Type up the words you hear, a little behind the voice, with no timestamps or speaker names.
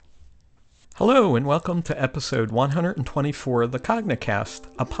Hello, and welcome to episode 124 of the Cognicast,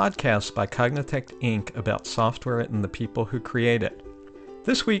 a podcast by Cognitect Inc. about software and the people who create it.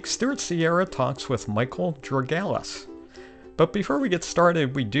 This week, Stuart Sierra talks with Michael Dragalis. But before we get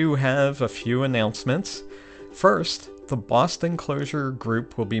started, we do have a few announcements. First, the Boston Clojure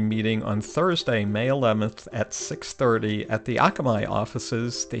Group will be meeting on Thursday, May 11th at 6:30 at the Akamai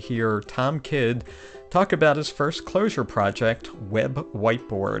offices to hear Tom Kidd talk about his first Clojure project, Web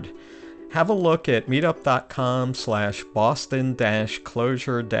Whiteboard. Have a look at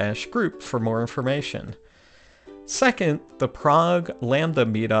meetup.com/Boston-Clojure-group for more information. Second, the Prague Lambda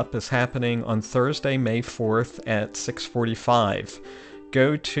meetup is happening on Thursday, May 4th at 6:45.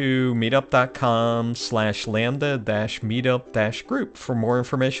 Go to meetup.com/lambda-meetup-group for more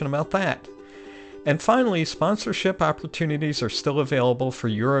information about that. And finally, sponsorship opportunities are still available for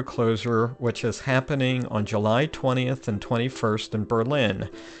Euroclosure, which is happening on July 20th and 21st in Berlin.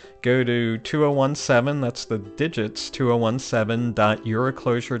 Go to 2017, that's the digits,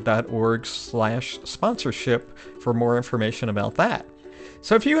 2017.euroclosure.org/sponsorship for more information about that.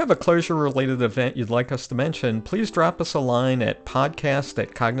 So if you have a Clojure-related event you'd like us to mention, please drop us a line at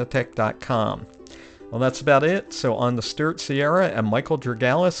podcast@cognitect.com. Well, that's about it. So on to Stuart Sierra and Michael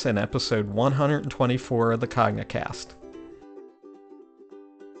Dragalis in episode 124 of the Cognicast.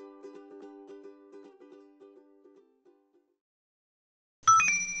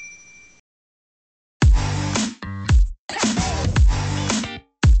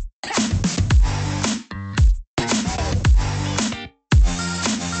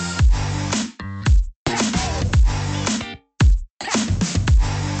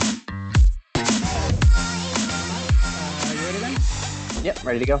 Yep,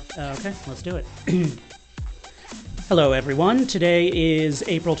 ready to go. Okay, let's do it. Hello, everyone. Today is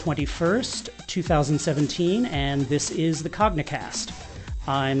April 21st, 2017, and this is the Cognicast.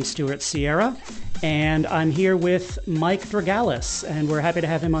 I'm Stuart Sierra, and I'm here with Mike Dragalis, and we're happy to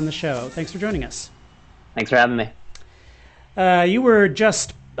have him on the show. Thanks for joining us. Thanks for having me. You're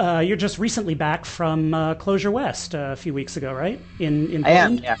just recently back from Clojure West a few weeks ago, right? In I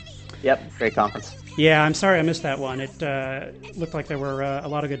am, Poland? yeah. Yep, great conference. Yeah, I'm sorry I missed that one. It looked like there were a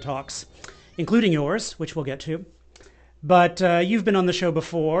lot of good talks, including yours, which we'll get to. But you've been on the show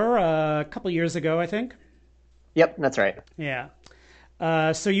before, a couple years ago, I think. Yep, that's right. Yeah.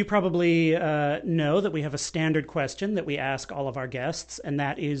 So you probably know that we have a standard question that we ask all of our guests, and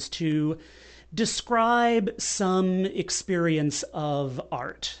that is to describe some experience of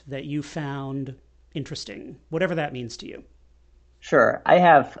art that you found interesting, whatever that means to you. Sure. I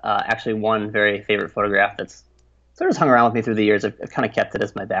have actually one very favorite photograph that's sort of hung around with me through the years. I've kind of kept it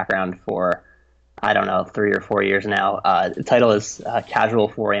as my background for, 3 or 4 years now. The title is Casual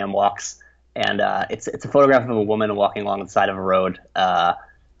 4 a.m. Walks, and it's a photograph of a woman walking along the side of a road.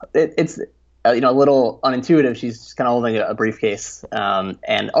 It's a little unintuitive. She's just kind of holding a briefcase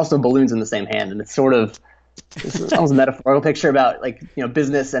and also balloons in the same hand, and it's almost a metaphorical picture about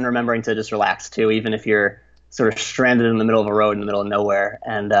business and remembering to just relax too, even if you're sort of stranded in the middle of a road in the middle of nowhere.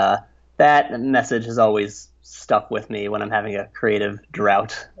 And that message has always stuck with me when I'm having a creative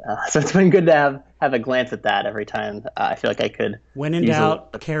drought. So it's been good to have a glance at that every time I feel like I could. When in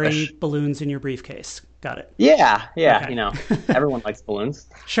doubt, carry balloons in your briefcase. Got it. Yeah. Okay. Everyone likes balloons.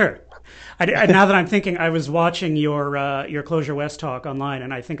 Sure. Now that I'm thinking, I was watching your Clojure West talk online,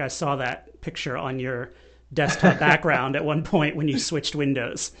 and I think I saw that picture on your desktop background at one point when you switched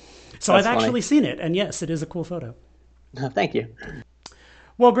windows. So I've actually seen it, and yes, it is a cool photo. Thank you.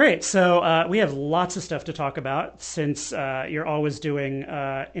 Well, great. So we have lots of stuff to talk about since you're always doing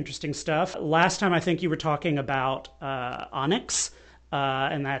interesting stuff. Last time, I think you were talking about Onyx,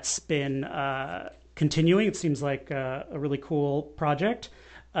 and that's been continuing. It seems like a really cool project.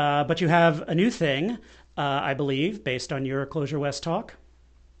 But you have a new thing, I believe, based on your Clojure West talk.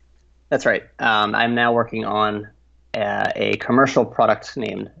 That's right. I'm now working on a commercial product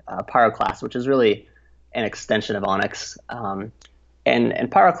named Pyroclast, which is really an extension of Onyx. And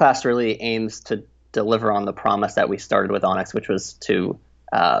Pyroclast really aims to deliver on the promise that we started with Onyx, which was to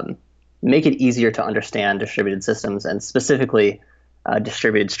make it easier to understand distributed systems and specifically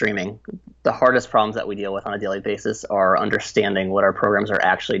distributed streaming. The hardest problems that we deal with on a daily basis are understanding what our programs are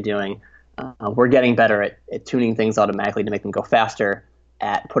actually doing. We're getting better at tuning things automatically to make them go faster,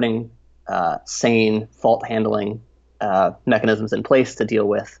 at putting sane fault handling mechanisms in place to deal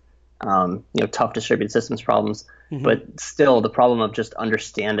with tough distributed systems problems. Mm-hmm. But still, the problem of just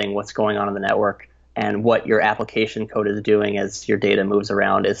understanding what's going on in the network and what your application code is doing as your data moves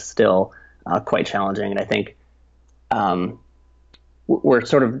around is still quite challenging. And I think we're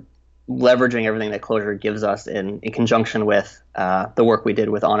sort of leveraging everything that Clojure gives us in conjunction with the work we did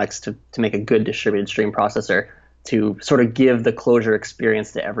with Onyx to make a good distributed stream processor to sort of give the Clojure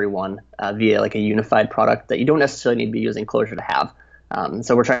experience to everyone via like a unified product that you don't necessarily need to be using Clojure to have.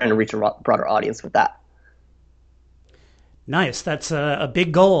 So we're trying to reach a broader audience with that. Nice. That's a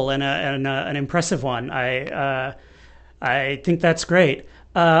big goal and an impressive one. I think that's great.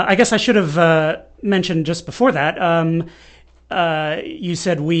 I guess I should have mentioned just before that. You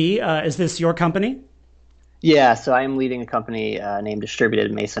said we. Is this your company? Yeah. So I'm leading a company named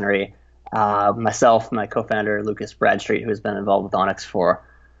Distributed Masonry. Myself, my co-founder Lucas Bradstreet, who has been involved with Onyx for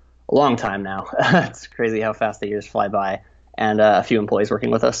a long time now. It's crazy how fast the years fly by, and a few employees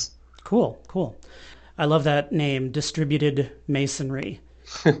working with us. Cool. I love that name, Distributed Masonry.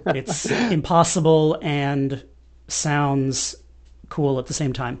 It's impossible and sounds cool at the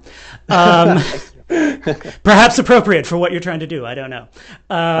same time. Perhaps appropriate for what you're trying to do. I don't know.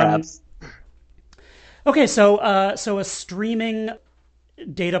 Perhaps. Okay, so a streaming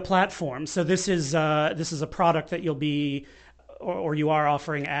data platform. So this is a product that you'll be, or you are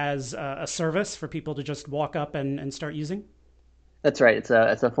offering as a service for people to just walk up and start using? That's right. It's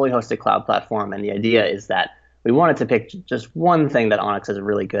a fully hosted cloud platform, and the idea is that we wanted to pick just one thing that Onyx is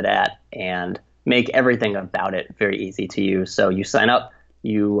really good at and make everything about it very easy to use. So you sign up,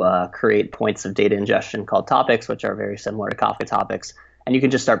 you create points of data ingestion called topics, which are very similar to Kafka topics, and you can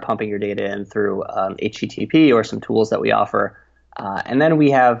just start pumping your data in through HTTP or some tools that we offer. And then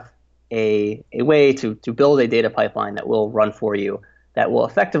we have a way to build a data pipeline that will run for you that will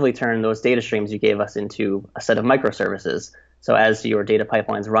effectively turn those data streams you gave us into a set of microservices. So as your data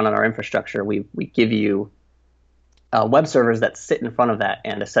pipelines run on our infrastructure, we give you web servers that sit in front of that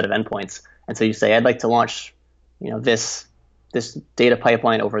and a set of endpoints. And so you say, I'd like to launch, this data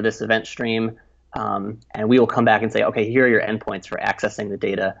pipeline over this event stream, and we will come back and say, okay, here are your endpoints for accessing the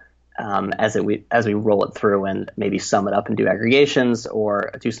data as we roll it through and maybe sum it up and do aggregations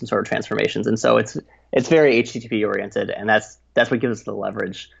or do some sort of transformations. And so it's very HTTP oriented, and that's what gives us the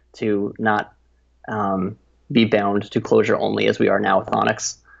leverage to not be bound to Clojure only as we are now with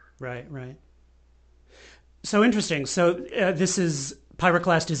Onyx. Right. So interesting. So this is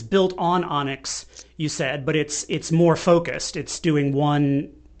Pyroclast is built on Onyx, you said, but it's more focused. It's doing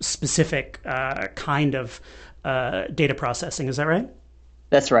one specific kind of data processing. Is that right?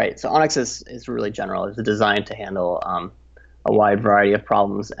 That's right. So Onyx is really general. It's designed to handle a wide variety of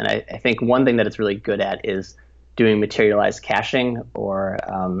problems. And I think one thing that it's really good at is doing materialized caching, or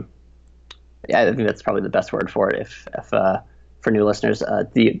I think that's probably the best word for it if for new listeners.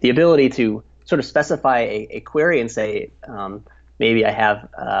 The ability to sort of specify a query and say, maybe I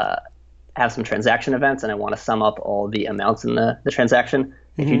have some transaction events and I want to sum up all the amounts in the transaction.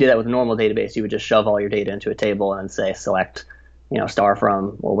 Mm-hmm. If you did that with a normal database, you would just shove all your data into a table and say select star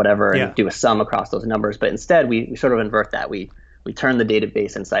from or whatever, and do a sum across those numbers. But instead, we sort of invert that. We turn the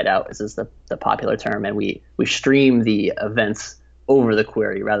database inside out, this is the popular term, and we stream the events over the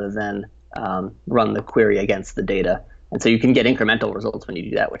query rather than run the query against the data. And so you can get incremental results when you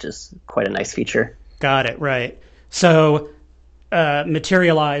do that, which is quite a nice feature. Got it, right. So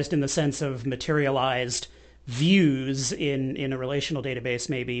materialized in the sense of materialized views in a relational database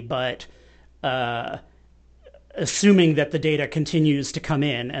maybe, but assuming that the data continues to come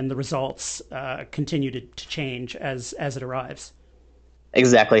in and the results continue to change as it arrives.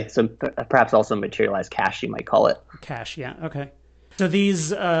 Exactly. So perhaps also materialized cache, you might call it. Cache, yeah. Okay. So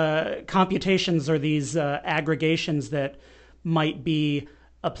these computations or these aggregations that might be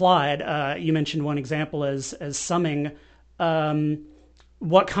applied, you mentioned one example as summing.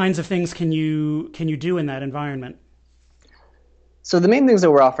 What kinds of things can you do in that environment? So the main things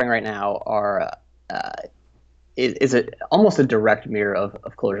that we're offering right now are is almost a direct mirror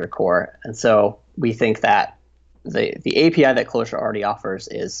of Clojure Core. And so we think that the API that Clojure already offers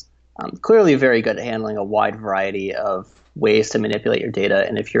is clearly very good at handling a wide variety of ways to manipulate your data.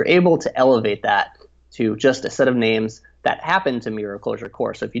 And if you're able to elevate that to just a set of names that happen to mirror Clojure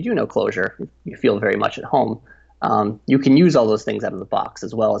Core, so if you do know Clojure, you feel very much at home, you can use all those things out of the box,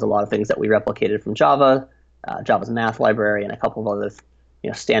 as well as a lot of things that we replicated from Java, Java's math library, and a couple of other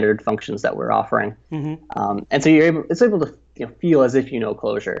standard functions that we're offering. Mm-hmm. And so it's able to feel as if you know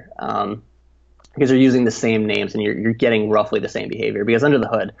Clojure, because you're using the same names and you're getting roughly the same behavior. Because under the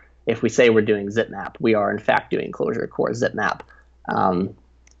hood, if we say we're doing zipmap, we are in fact doing Clojure Core zipmap. And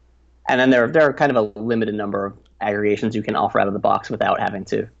then there are kind of a limited number of aggregations you can offer out of the box without having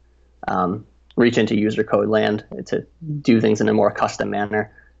to reach into user code land to do things in a more custom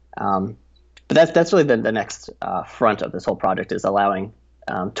manner. But that's really the next front of this whole project, is allowing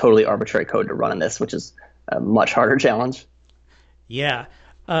totally arbitrary code to run in this, which is a much harder challenge. Yeah.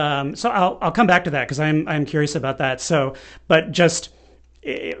 So I'll come back to that because I'm curious about that. So, but just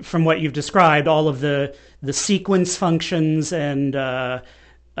from what you've described, all of the sequence functions and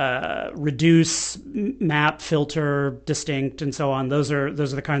reduce, map, filter, distinct, and so on. Those are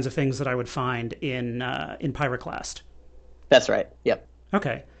the kinds of things that I would find in Pyroclast. That's right. Yep.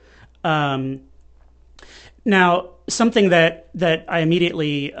 Okay. Now, something that I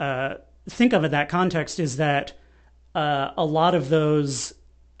immediately think of in that context is that a lot of those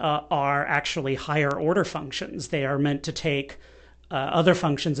are actually higher order functions. They are meant to take other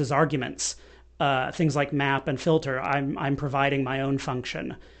functions as arguments. Things like map and filter. I'm providing my own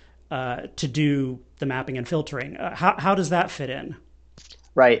function to do the mapping and filtering. How does that fit in?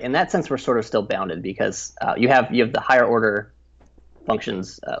 Right. In that sense, we're sort of still bounded because you have the higher order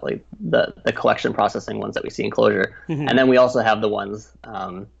functions, like the collection processing ones that we see in Clojure, and then we also have the ones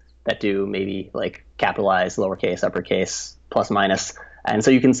that do maybe like capitalize, lowercase, uppercase, plus, minus, and so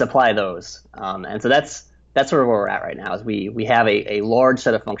you can supply those. And so that's sort of where we're at right now. Is we have a large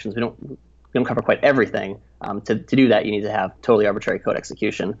set of functions. We don't cover quite everything. To do that, you need to have totally arbitrary code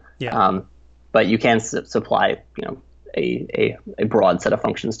execution. Yeah. But you can supply, a broad set of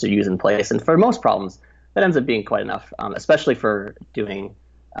functions to use in place. And for most problems, that ends up being quite enough, especially for doing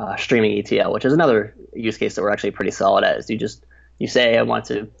streaming ETL, which is another use case that we're actually pretty solid at. Is you say, I want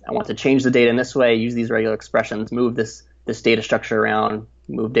to change the data in this way, use these regular expressions, move this data structure around,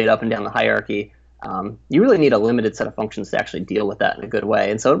 move data up and down the hierarchy. You really need a limited set of functions to actually deal with that in a good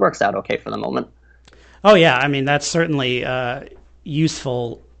way. And so it works out okay for the moment. Oh, yeah. I mean, that's certainly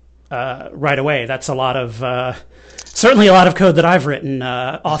useful right away. That's certainly a lot of code that I've written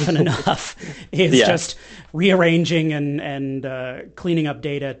often enough is just rearranging and cleaning up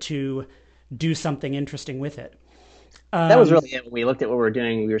data to do something interesting with it. That was really it. When we looked at what we were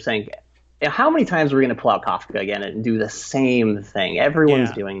doing, we were saying, how many times are we going to pull out Kafka again and do the same thing?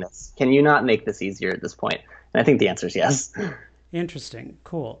 Everyone's doing this. Can you not make this easier at this point? And I think the answer is yes. Interesting.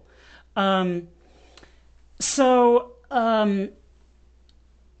 Cool. So I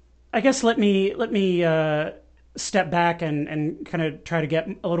guess let me step back and kind of try to get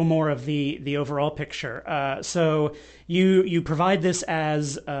a little more of the overall picture. So you provide this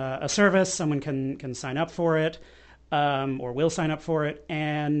as a service. Someone can sign up for it. Or will sign up for it,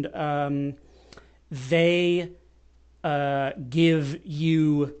 and they give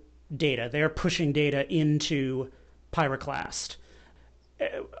you data. They're pushing data into Pyroclast.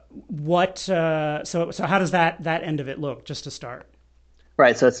 So how does that end of it look, just to start?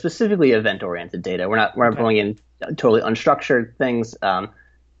 Right. So it's specifically event-oriented data. We're not pulling in totally unstructured things.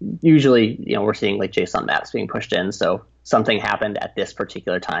 Usually, we're seeing like JSON maps being pushed in. So something happened at this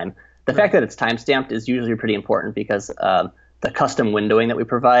particular time. The fact that it's timestamped is usually pretty important because the custom windowing that we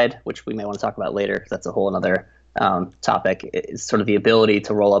provide, which we may want to talk about later, because that's a whole other topic, is sort of the ability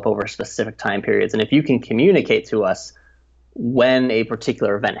to roll up over specific time periods. And if you can communicate to us when a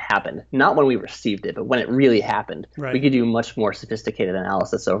particular event happened, not when we received it, but when it really happened, we could do much more sophisticated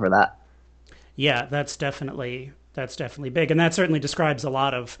analysis over that. Yeah, that's definitely big, and that certainly describes a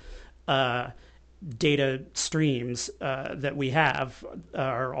lot of data streams that we have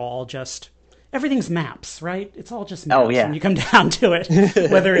are all just everything's maps, right? It's all just maps. Oh, yeah. And you come down to it,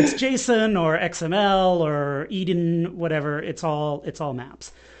 whether it's JSON or XML or Eden, whatever. It's all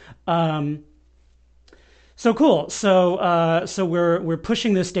maps. So cool. So we're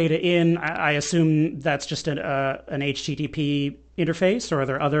pushing this data in. I assume that's just an HTTP interface, or are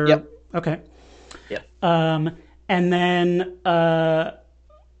there other? Yep. Okay. Yep. And then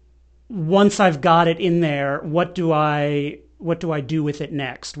once I've got it in there, what do I do with it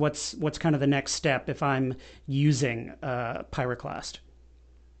next? What's kind of the next step if I'm using Pyroclast?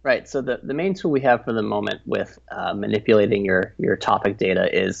 Right. So the main tool we have for the moment with manipulating your topic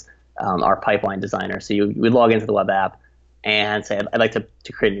data is our pipeline designer. So you would log into the web app and say, I'd like to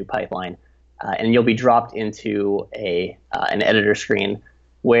create a new pipeline. And you'll be dropped into an editor screen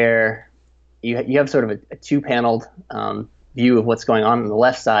where you have sort of a two-paneled view of what's going on the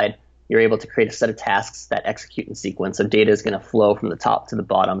left side. You're able to create a set of tasks that execute in sequence. So data is going to flow from the top to the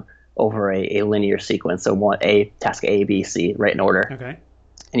bottom over a linear sequence. So task A, B, C, right in order. Okay.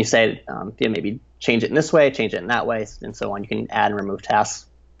 And you say, maybe change it in this way, change it in that way, and so on. You can add and remove tasks.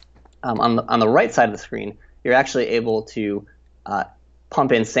 On the right side of the screen, you're actually able to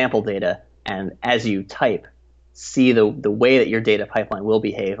pump in sample data, and as you type, see the way that your data pipeline will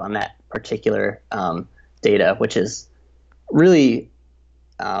behave on that particular data, which is really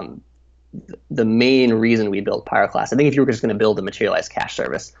the main reason we built Pyroclast. I think if you were just going to build a materialized cache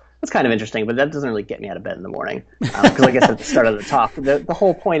service, that's kind of interesting, but that doesn't really get me out of bed in the morning. Because like I said at the start of the talk, the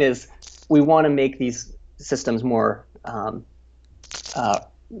whole point is we want to make these systems more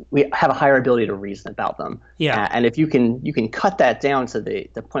we have a higher ability to reason about them. Yeah. And if you can cut that down to the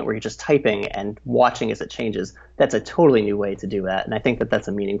point where you're just typing and watching as it changes, that's a totally new way to do that. And I think that that's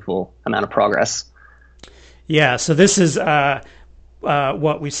a meaningful amount of progress. Yeah. So this is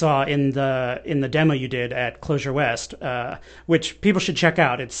what we saw in the demo you did at Clojure West, which people should check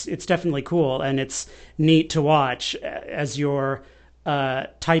out. It's definitely cool, and it's neat to watch as you're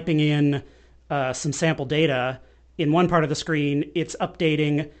typing in some sample data. In one part of the screen, it's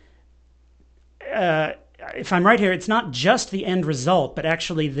updating. If I'm right here, it's not just the end result, but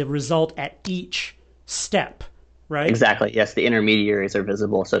actually the result at each step, right? Exactly. Yes, the intermediaries are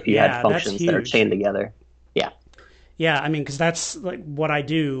visible. So if you had functions that are chained together, yeah. Yeah, I mean, because that's like what I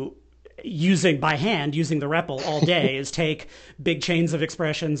do using by hand, using the REPL all day, is take big chains of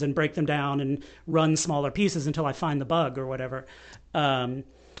expressions and break them down and run smaller pieces until I find the bug or whatever.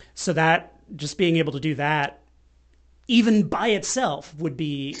 So that just being able to do that even by itself would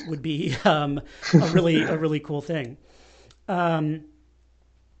be a really cool thing. So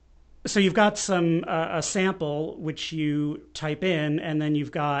you've got a sample which you type in, and then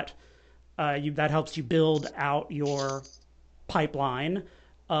you've got that helps you build out your pipeline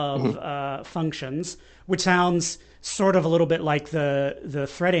of functions, which sounds sort of a little bit like the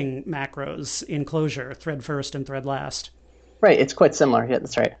threading macros in Clojure, thread first and thread last. Right, it's quite similar. Yeah,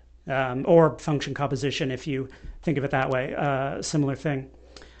 that's right. Or function composition, if you think of it that way. Similar thing.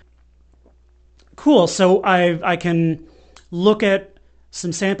 Cool. So I can look at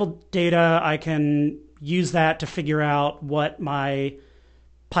some sample data. I can use that to figure out what my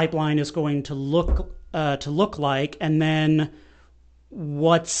pipeline is going to look like, and then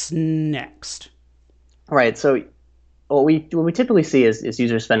what's next. Right. So what we typically see is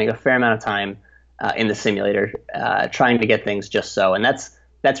users spending a fair amount of time in the simulator trying to get things just so, and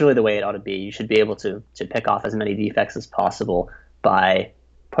that's really the way it ought to be. You should be able to pick off as many defects as possible by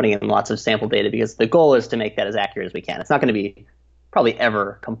putting in lots of sample data, because the goal is to make that as accurate as we can. It's not going to be probably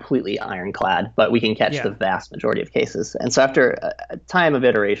ever completely ironclad, but we can catch the vast majority of cases. And so after a time of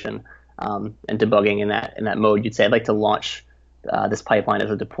iteration and debugging in that mode, you'd say, I'd like to launch this pipeline as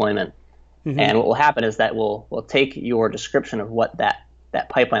a deployment. Mm-hmm. And what will happen is that we'll take your description of what that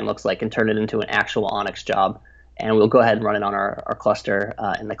pipeline looks like and turn it into an actual Onyx job. And we'll go ahead and run it on our cluster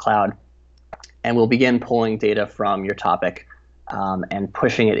in the cloud. And we'll begin pulling data from your topic and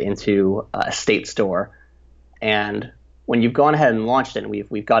pushing it into a state store. And when you've gone ahead and launched it and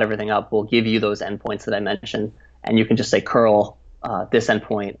we've got everything up, we'll give you those endpoints that I mentioned. And you can just say curl this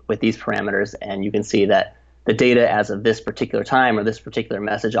endpoint with these parameters, and you can see that the data as of this particular time or this particular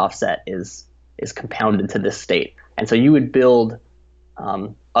message offset is compounded to this state. And so you would build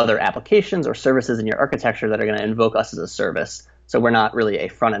other applications or services in your architecture that are going to invoke us as a service. So we're not really a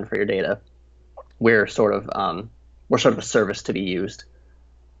front end for your data. We're sort of a service to be used.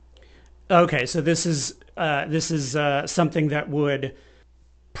 Okay, so this is something that would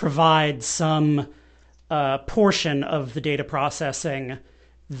provide some portion of the data processing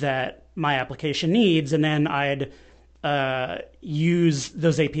that my application needs, and then I'd use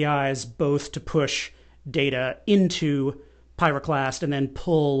those APIs both to push data into Pyroclast and then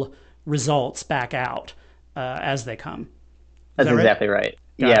pull results back out as they come. That's exactly right.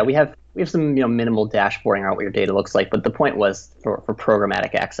 Yeah, we have some minimal dashboarding around what your data looks like, but the point was for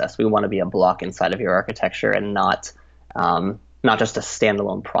programmatic access. We want to be a block inside of your architecture and not just a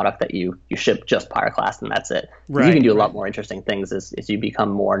standalone product that you ship just Pyroclast and that's it. Right, you can do a lot more interesting things as you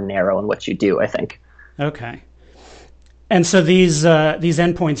become more narrow in what you do, I think. Okay. And so these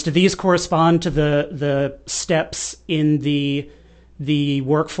endpoints, do these correspond to the steps in the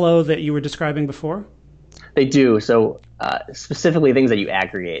workflow that you were describing before? They do. So specifically things that you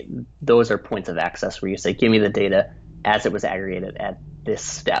aggregate, those are points of access where you say, give me the data as it was aggregated at this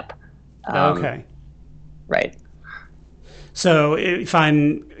step. Okay. Right. So if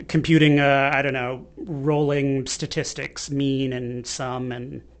I'm computing, rolling statistics, mean and sum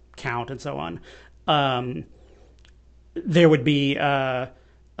and count and so on, there would be a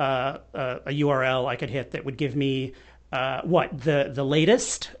URL I could hit that would give me the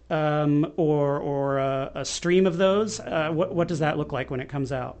latest or a stream of those. What does that look like when it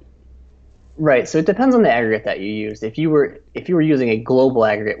comes out? Right. So it depends on the aggregate that you used. If you were using a global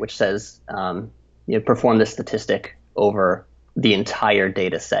aggregate which says perform this statistic over the entire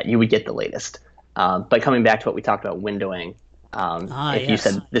data set, you would get the latest. But coming back to what we talked about windowing, if you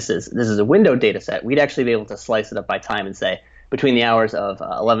said this is a window data set, we'd actually be able to slice it up by time and say between the hours of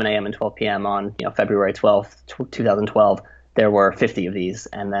 11 a.m. and 12 p.m. on February 12th, 2012, there were 50 of these,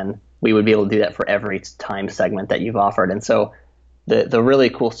 and then we would be able to do that for every time segment that you've offered. And so the really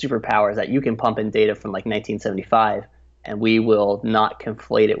cool superpower is that you can pump in data from like 1975 and we will not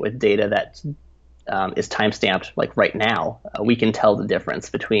conflate it with data that is timestamped like right now. We can tell the difference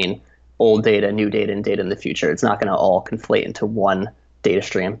between old data, new data, and data in the future. It's not going to all conflate into one data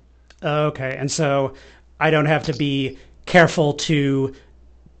stream. Okay, and so I don't have to be careful to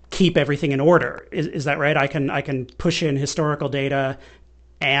keep everything in order. Is that right? I can push in historical data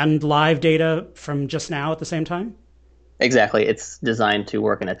and live data from just now at the same time? Exactly. It's designed to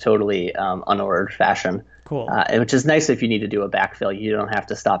work in a totally unordered fashion. Cool. Which is nice if you need to do a backfill. You don't have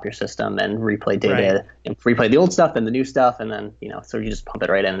to stop your system and replay data, Right. and replay the old stuff and the new stuff, and then so you just pump it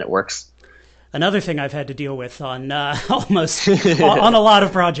right in and it works. Another thing I've had to deal with on almost on a lot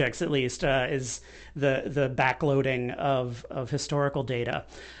of projects, at least, is the backloading of historical data.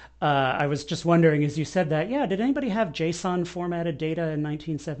 I was just wondering, as you said that, yeah, did anybody have JSON formatted data in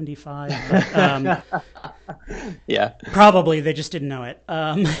 1975? But, Yeah. probably they just didn't know it.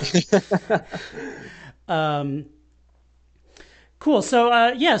 Cool. So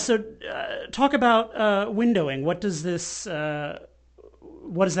talk about windowing. What does this?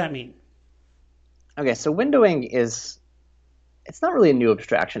 What does that mean? Okay, so windowing it's not really a new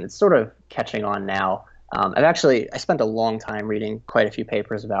abstraction. It's sort of catching on now. I spent a long time reading quite a few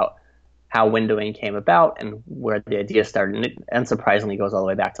papers about how windowing came about and where the idea started. And it unsurprisingly goes all the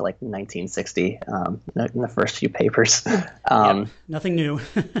way back to like 1960 in the first few papers. Nothing new.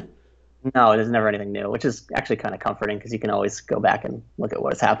 No, there's never anything new, which is actually kind of comforting because you can always go back and look at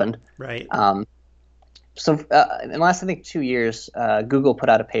what has happened. Right. So in the last, I think, 2 years, Google put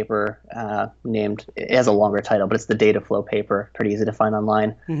out a paper named, it has a longer title, but it's the data flow paper, pretty easy to find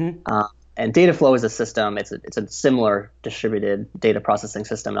online. And data flow is a system, it's a similar distributed data processing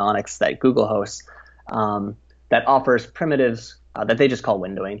system in Onyx that Google hosts that offers primitives that they just call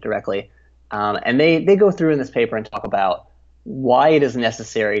windowing directly. And they go through in this paper and talk about why it is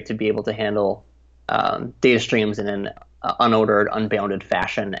necessary to be able to handle data streams in an unordered, unbounded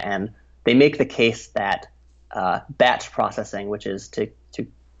fashion. And they make the case that batch processing, which is to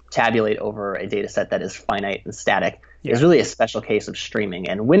tabulate over a data set that is finite and static, is really a special case of streaming.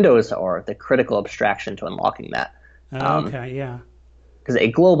 And windows are the critical abstraction to unlocking that. Okay, yeah. Because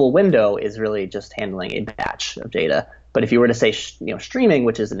a global window is really just handling a batch of data. But if you were to say streaming,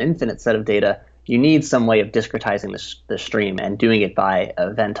 which is an infinite set of data, you need some way of discretizing the stream, and doing it by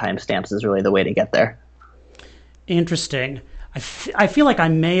event timestamps is really the way to get there. Interesting. I feel like I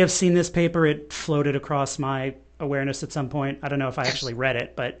may have seen this paper. It floated across my awareness at some point. I don't know if I actually read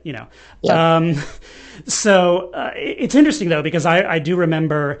it, but Yeah. It's interesting though, because I do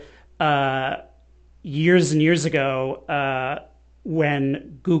remember years and years ago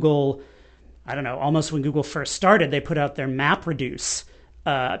when Google, I don't know, almost when Google first started, they put out their MapReduce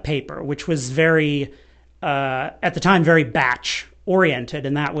paper, which was very, at the time, very batch oriented,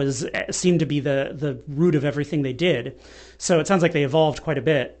 and that was seemed to be the root of everything they did. So it sounds like they evolved quite a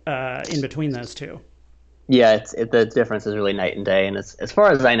bit in between those two. Yeah, the difference is really night and day. And as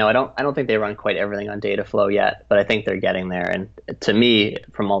far as I know, I don't think they run quite everything on Dataflow yet, but I think they're getting there. And to me,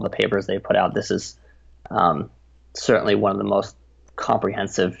 from all the papers they put out, this is certainly one of the most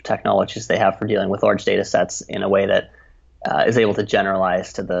comprehensive technologies they have for dealing with large data sets in a way that is able to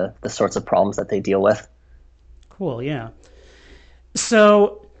generalize to the sorts of problems that they deal with. Cool, yeah.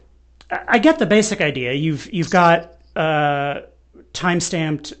 So I get the basic idea. You've got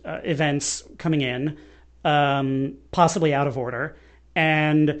time-stamped events coming in, possibly out of order,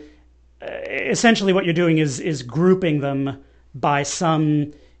 and essentially what you're doing is grouping them by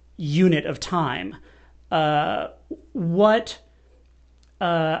some unit of time. I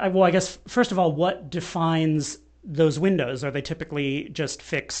guess first of all, what defines those windows? Are they typically just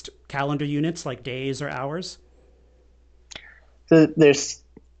fixed calendar units like days or hours? So there's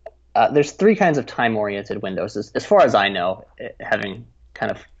three kinds of time-oriented windows, as far as I know, having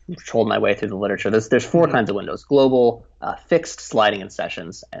kind of trolled my way through the literature. There's four kinds of windows: global, fixed, sliding, and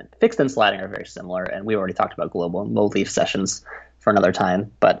sessions. And fixed and sliding are very similar, and we already talked about global, and we'll leave sessions for another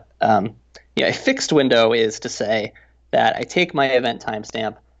time. But a fixed window is to say that I take my event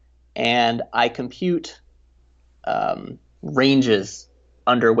timestamp and I compute ranges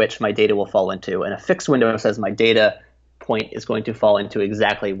under which my data will fall into. And a fixed window says my data point is going to fall into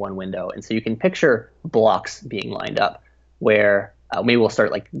exactly one window. And so you can picture blocks being lined up where maybe we'll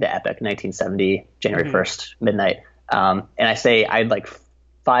start like the epoch 1970, January 1st, midnight. And I say I'd like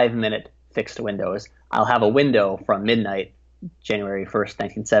 5-minute fixed windows. I'll have a window from midnight, January 1st,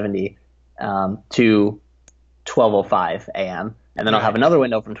 1970 to 12:05 a.m. And then I'll have another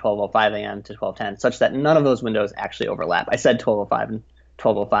window from 12:05 a.m. to 12:10, such that none of those windows actually overlap. I said 12:05 and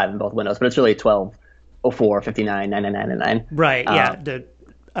 12:05 in both windows, but it's really 12:04, 59, 99, and 9. Right.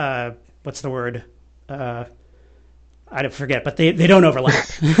 Yeah. What's the word? I forget, but they don't overlap.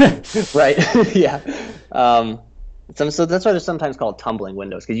 Right. Yeah. So that's why they're sometimes called tumbling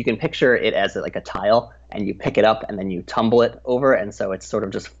windows, because you can picture it as like a tile, and you pick it up and then you tumble it over, and so it's sort of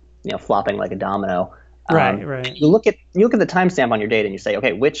just flopping like a domino. Right. You look at the timestamp on your data and you say,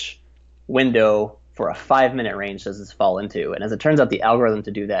 okay, which window for a 5-minute range does this fall into? And as it turns out, the algorithm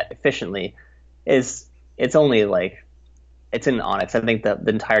to do that efficiently it's only like, it's in Onyx. I think the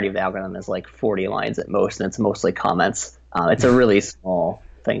entirety of the algorithm is like 40 lines at most, and it's mostly comments. It's a really small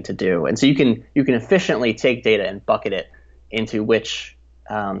thing to do, and so you can efficiently take data and bucket it into which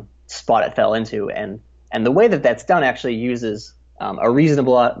spot it fell into, and the way that that's done actually uses a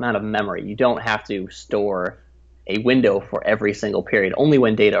reasonable amount of memory. You don't have to store a window for every single period. Only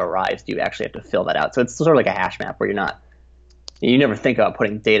when data arrives do you actually have to fill that out. So it's sort of like a hash map where you never think about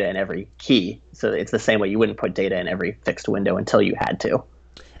putting data in every key. So it's the same way you wouldn't put data in every fixed window until you had to.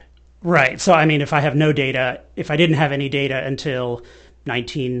 Right. So I mean, if I have no data, if I didn't have any data until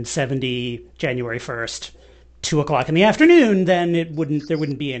 1970 January 1st, 2:00 in the afternoon, then there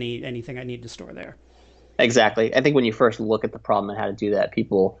wouldn't be anything I need to store there. Exactly. I think when you first look at the problem and how to do that,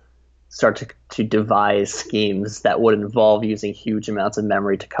 people start to devise schemes that would involve using huge amounts of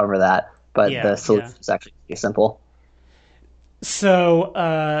memory to cover that. But the solution is actually pretty simple.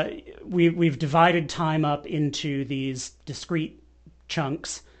 So we've divided time up into these discrete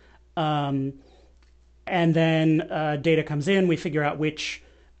chunks, and then data comes in. We figure out which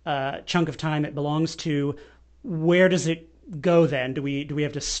chunk of time it belongs to. Where does it go then? Do we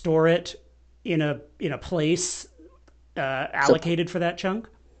have to store it in a place allocated for that chunk?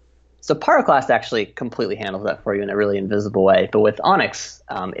 So Pyroclast actually completely handles that for you in a really invisible way. But with Onyx,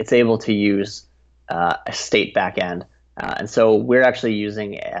 it's able to use a state backend. And so we're actually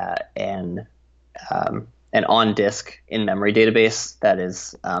using an on-disk in-memory database that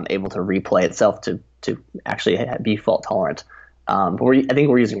is able to replay itself to actually be fault tolerant. But I think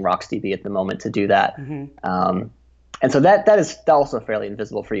we're using RocksDB at the moment to do that. Mm-hmm. And so that is also fairly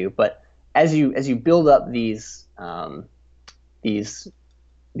invisible for you. But as you build up these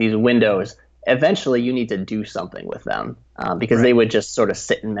windows, eventually you need to do something with them because they would just sort of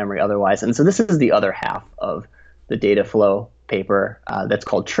sit in memory otherwise. And so this is the other half of the data flow paper that's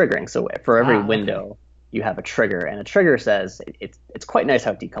called triggering. So for every window, you have a trigger, and a trigger says it's quite nice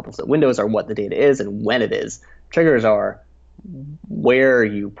how it decouples it. Windows are what the data is and when it is. Triggers are where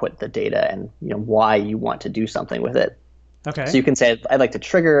you put the data and why you want to do something with it. Okay. So you can say I'd like to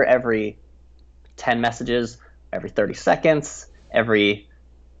trigger every 10 messages, every 30 seconds, every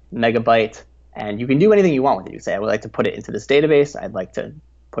megabyte, and you can do anything you want with it. You say I would like to put it into this database. I'd like to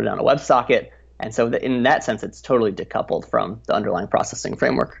put it on a WebSocket. And so in that sense, it's totally decoupled from the underlying processing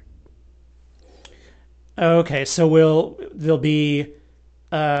framework. Okay, so there'll be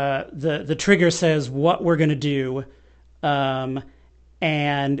the trigger says what we're going to do, and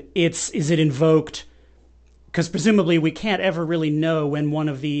is it invoked? Because presumably we can't ever really know when one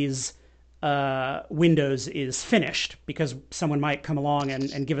of these windows is finished, because someone might come along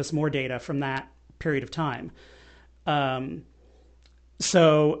and give us more data from that period of time.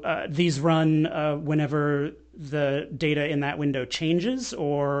 So these run whenever the data in that window changes,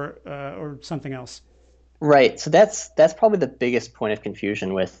 or something else. Right. So that's probably the biggest point of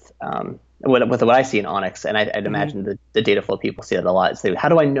confusion with what I see in Onyx, and I'd imagine the data flow people see that a lot. Say, how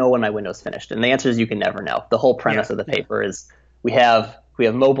do I know when my window's finished? And the answer is you can never know. The whole premise of the paper is we have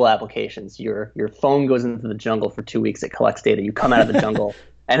mobile applications. Your phone goes into the jungle for 2 weeks. It collects data. You come out of the jungle,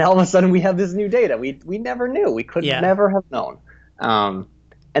 and all of a sudden we have this new data. We never knew. We could never have known. And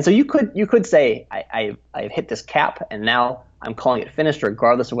so you could say I've hit this cap, and now I'm calling it finished,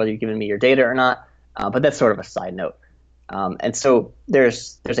 regardless of whether you've given me your data or not. But that's sort of a side note. And so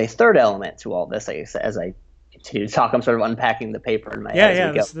there's a third element to all this. As I continue to talk, I'm sort of unpacking the paper in my head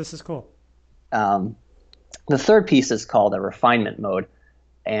as we go. This is cool. The third piece is called a refinement mode,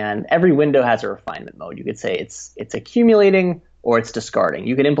 and every window has a refinement mode. You could say it's accumulating or it's discarding.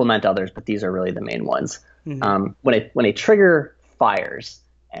 You can implement others, but these are really the main ones. Mm-hmm. When a trigger fires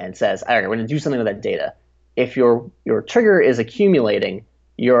and says, all right, we're going to do something with that data, if your trigger is accumulating,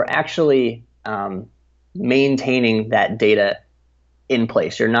 you're actually maintaining that data in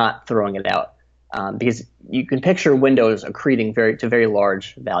place. You're not throwing it out, because you can picture windows accreting to very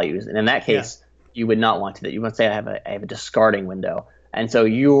large values, and in that case, you would not want to do that. You want to say I have a discarding window, and so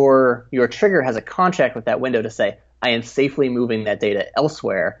your trigger has a contract with that window to say I am safely moving that data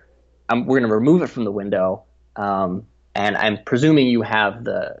elsewhere. We're going to remove it from the window, and I'm presuming you have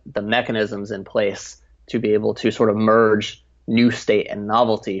the mechanisms in place to be able to sort of merge new state and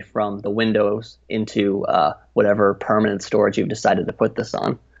novelty from the windows into whatever permanent storage you've decided to put this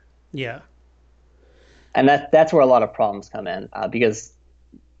on. Yeah. And that's where a lot of problems come in, because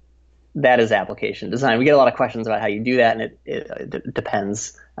that is application design. We get a lot of questions about how you do that, and it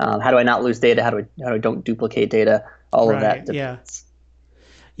depends. How do I not lose data? How do I don't duplicate data? All of that depends.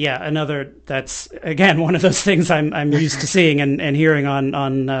 Yeah. That's again one of those things I'm used to seeing and hearing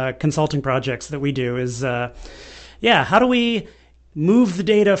on consulting projects that we do is how do we move the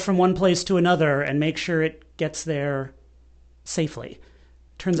data from one place to another and make sure it gets there safely?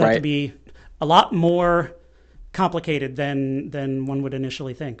 Turns out to be a lot more complicated than one would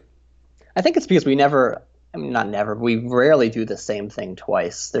initially think. I think it's because we rarely do the same thing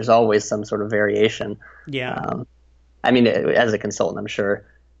twice. There's always some sort of variation. Yeah. As a consultant, I'm sure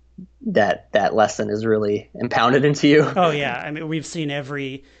that lesson is really impounded into you. Oh yeah. I mean, we've seen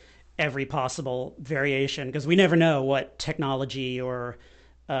every possible variation because we never know what technology or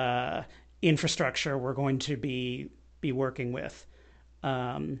infrastructure we're going to be working with.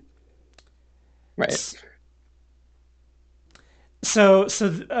 Right. So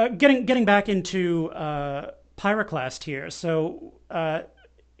getting back into Pyroclast here. So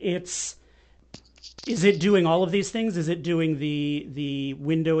is it doing all of these things? Is it doing the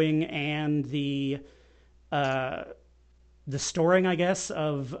windowing and the storing, I guess,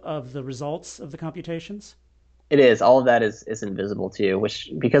 of the results of the computations? It is. All of that is invisible to you,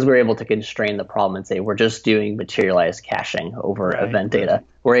 which, because we're able to constrain the problem and say we're just doing materialized caching over event data,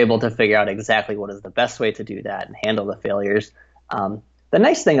 we're able to figure out exactly what is the best way to do that and handle the failures. The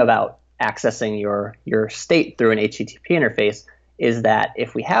nice thing about accessing your state through an HTTP interface is that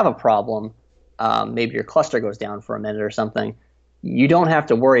if we have a problem, maybe your cluster goes down for a minute or something, you don't have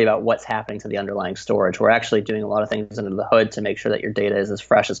to worry about what's happening to the underlying storage. We're actually doing a lot of things under the hood to make sure that your data is as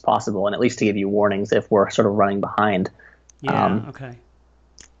fresh as possible, and at least to give you warnings if we're sort of running behind. Yeah. Okay.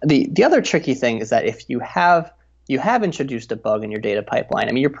 The other tricky thing is that if you have introduced a bug in your data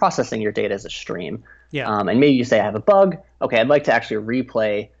pipeline, you're processing your data as a stream. Yeah. And maybe you say, I have a bug. Okay, I'd like to actually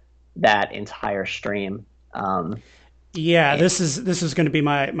replay that entire stream. This is going to be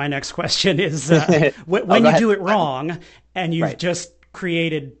my next question is when you do it wrong and you've just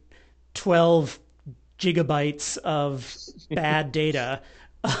created 12 gigabytes of bad data,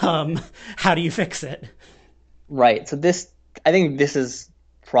 how do you fix it? Right. So I think this is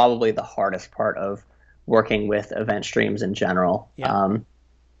probably the hardest part of working with event streams in general. Yeah.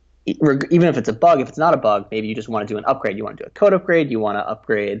 Even if it's a bug, if it's not a bug, maybe you just want to do an upgrade. You want to do a code upgrade. You want to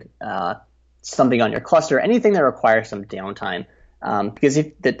upgrade something on your cluster, anything that requires some downtime. Because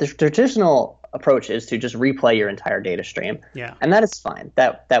if the traditional approach is to just replay your entire data stream. Yeah. And that is fine.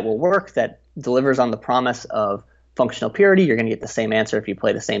 That will work. That delivers on the promise of functional purity. You're going to get the same answer if you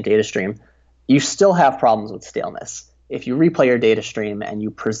play the same data stream. You still have problems with staleness. If you replay your data stream and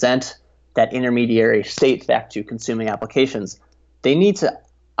you present that intermediary state back to consuming applications, they need to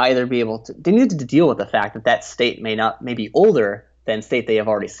deal with the fact that state may be older than state they have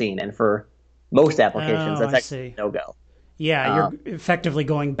already seen. And for most applications, that's actually a no-go. Yeah, you're effectively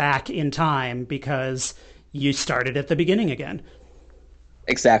going back in time because you started at the beginning again.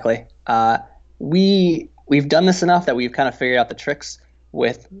 Exactly. We've done this enough that we've kind of figured out the tricks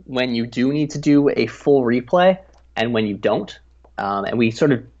with when you do need to do a full replay and when you don't. And we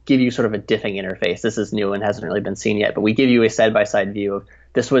sort of give you sort of a diffing interface. This is new and hasn't really been seen yet, but we give you a side-by-side view of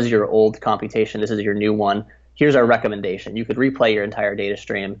this was your old computation, this is your new one. Here's our recommendation. You could replay your entire data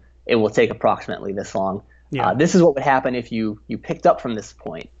stream. It will take approximately this long. Yeah. This is what would happen if you picked up from this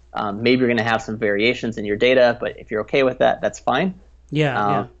point. Maybe you're going to have some variations in your data, but if you're okay with that, that's fine.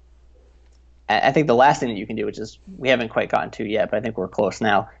 Yeah. I think the last thing that you can do, which is we haven't quite gotten to yet, but I think we're close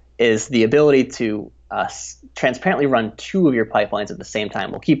now, is the ability to transparently run two of your pipelines at the same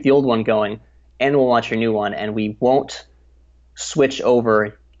time. We'll keep the old one going, and we'll launch your new one, and we won't switch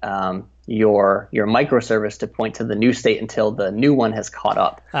over your microservice to point to the new state until the new one has caught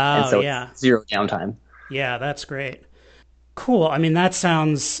up. And so it's zero downtime. Yeah, that's great. Cool. That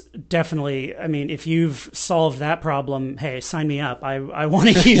sounds definitely, if you've solved that problem, hey, sign me up. I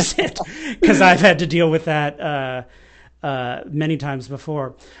want to use it because I've had to deal with that many times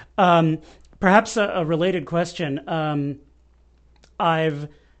before. Perhaps a related question.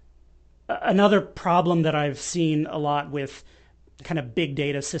 Another problem that I've seen a lot with kind of big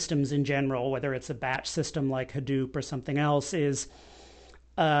data systems in general, whether it's a batch system like Hadoop or something else, is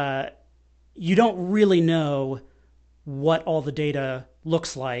you don't really know what all the data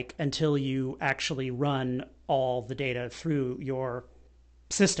looks like until you actually run all the data through your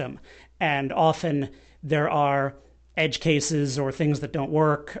system. And often there are edge cases or things that don't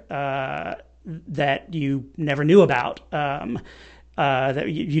work that you never knew about, that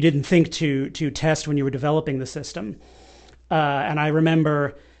you didn't think to test when you were developing the system. And I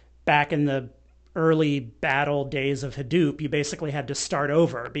remember back in the early battle days of Hadoop, you basically had to start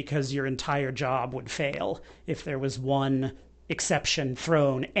over because your entire job would fail if there was one exception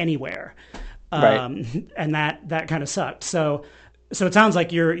thrown anywhere. And that kind of sucked. So it sounds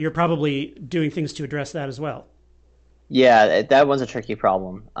like you're probably doing things to address that as well. Yeah, that was a tricky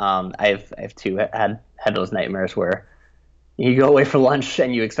problem. I've too had those nightmares where you go away for lunch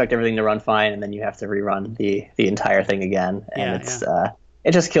and you expect everything to run fine, and then you have to rerun the entire thing again, and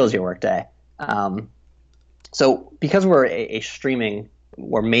it just kills your workday. So because we're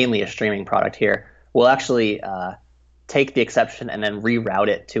we're mainly a streaming product here, we'll actually take the exception and then reroute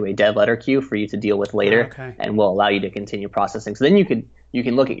it to a dead letter queue for you to deal with later, and we'll allow you to continue processing. So then you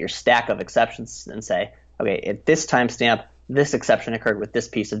can look at your stack of exceptions and say, okay, at this timestamp, this exception occurred with this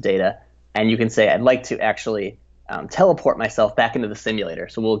piece of data, and you can say, I'd like to actually teleport myself back into the simulator.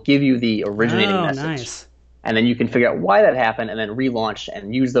 So we'll give you the originating message. Nice. And then you can figure out why that happened and then relaunch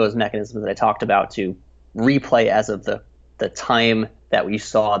and use those mechanisms that I talked about to replay as of the time that we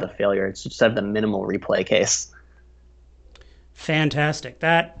saw the failure instead of the minimal replay case. Fantastic.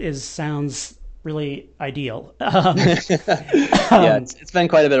 That sounds really ideal. Yeah, it's been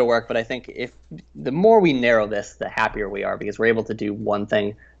quite a bit of work, but I think the more we narrow this, the happier we are because we're able to do one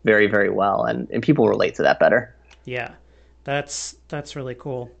thing very, very well, and people relate to that better. Yeah, that's really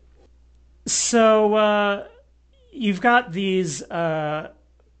cool. So you've got these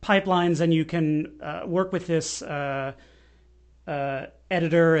pipelines, and you can work with this editor,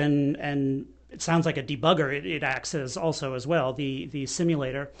 and it sounds like a debugger. It acts as also as well, the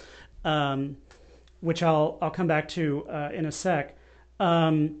simulator, which I'll come back to in a sec.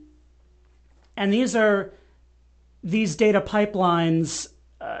 And these data pipelines.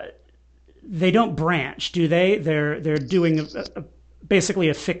 They don't branch, do they? They're doing basically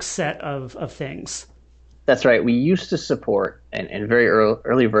a fixed set of things. That's right. We used to support, in very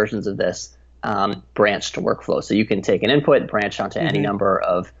early versions of this, branched workflow. So you can take an input, branch onto any number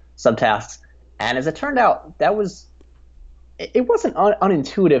of subtasks. And as it turned out, it wasn't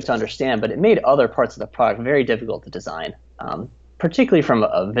unintuitive to understand, but it made other parts of the product very difficult to design, particularly from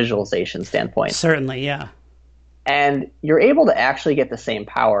a visualization standpoint. Certainly, yeah. And you're able to actually get the same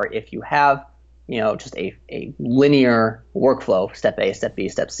power if you have, just a linear workflow, step A, step B,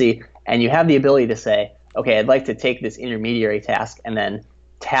 step C, and you have the ability to say, okay, I'd like to take this intermediary task and then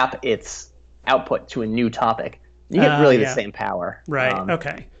tap its output to a new topic. You get really the same power. Right,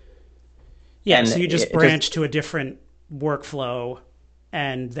 okay. Yeah, so you just branch to a different workflow,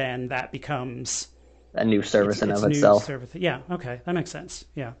 and then that becomes a new service in of itself. Yeah, okay, that makes sense,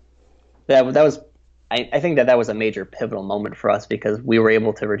 yeah. That was... I think that was a major pivotal moment for us because we were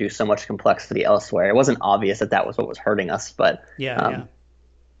able to reduce so much complexity elsewhere. It wasn't obvious that was what was hurting us, but yeah.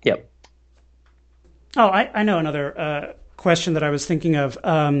 Yep. Oh, I know another question that I was thinking of.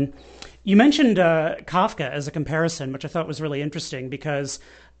 You mentioned Kafka as a comparison, which I thought was really interesting because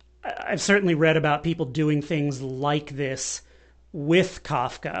I've certainly read about people doing things like this with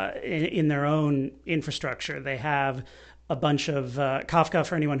Kafka in their own infrastructure. They have a bunch of Kafka,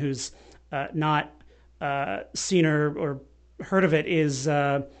 for anyone who's not seen or heard of it, is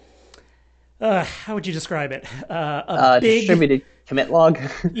how would you describe it? A big distributed commit log.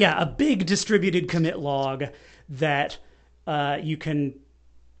 Yeah, a big distributed commit log that you can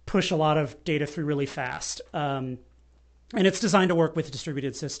push a lot of data through really fast. And it's designed to work with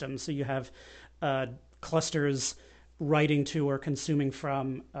distributed systems. So you have clusters writing to or consuming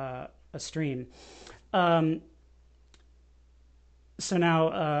from a stream. So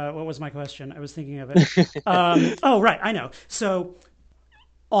now, what was my question? I was thinking of it. Oh, right, I know. So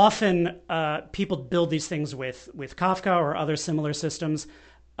often people build these things with Kafka or other similar systems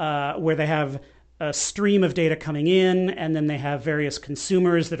where they have a stream of data coming in, and then they have various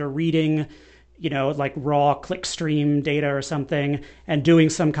consumers that are reading, like raw clickstream data or something, and doing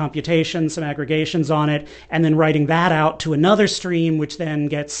some computation, some aggregations on it, and then writing that out to another stream, which then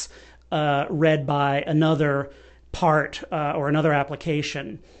gets read by another part or another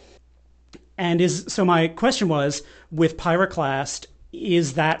application. And so my question was, with Pyroclast,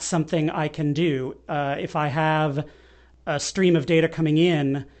 is that something I can do? If I have a stream of data coming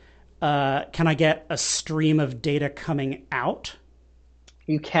in, can I get a stream of data coming out?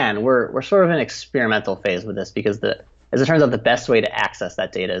 You can. We're sort of in experimental phase with this because as it turns out, the best way to access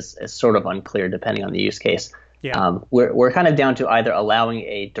that data is sort of unclear depending on the use case. Yeah. We're kind of down to either allowing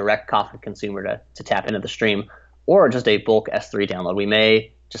a direct Kafka consumer to tap into the stream, or just a bulk S3 download. We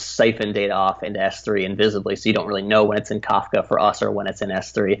may just siphon data off into S3 invisibly, so you don't really know when it's in Kafka for us or when it's in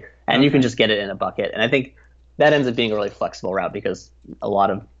S3, and you can just get it in a bucket. And I think that ends up being a really flexible route because a lot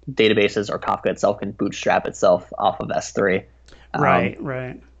of databases or Kafka itself can bootstrap itself off of S3.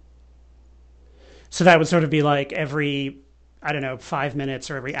 Right. So that would sort of be like every, I don't know, 5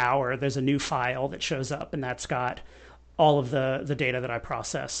 minutes or every hour, there's a new file that shows up, and that's got all of the data that I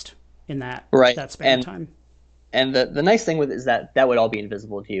processed in Right. that span of time. And the nice thing with it is that that would all be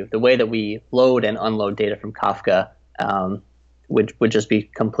invisible to you. The way that we load and unload data from Kafka would just be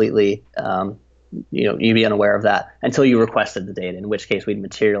completely, you'd be unaware of that until you requested the data, in which case we'd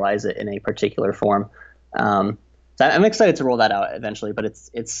materialize it in a particular form. So I'm excited to roll that out eventually, but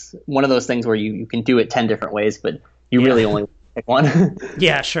it's one of those things where you can do it 10 different ways, but you really only pick one.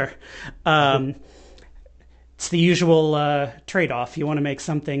 Yeah, sure. It's the usual trade-off. You want to make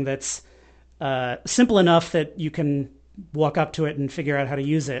something that's simple enough that you can walk up to it and figure out how to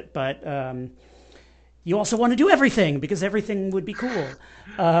use it, but you also want to do everything because everything would be cool.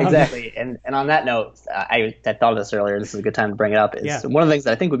 Exactly. And on that note, I thought of this earlier. This is a good time to bring it up. One of the things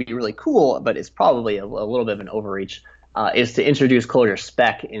that I think would be really cool, but it's probably a little bit of an overreach, is to introduce Clojure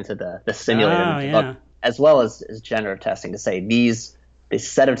spec into the simulator, as well as generative testing to say this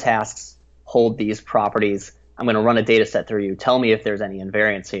set of tasks hold these properties. I'm going to run a data set through you. Tell me if there's any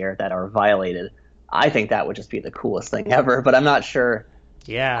invariants here that are violated. I think that would just be the coolest thing ever, but I'm not sure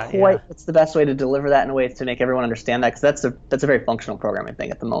what's the best way to deliver that in a way to make everyone understand that, because that's a very functional programming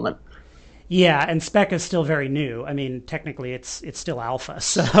thing at the moment. Yeah, and spec is still very new. I mean, technically it's still alpha,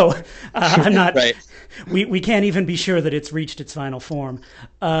 so I'm not. Right. We can't even be sure that it's reached its final form.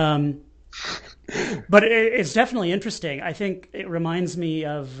 But it's definitely interesting. I think it reminds me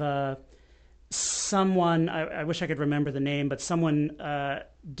of someone. I wish I could remember the name, but someone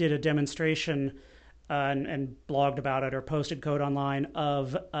did a demonstration and blogged about it or posted code online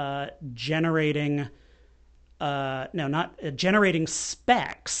of generating generating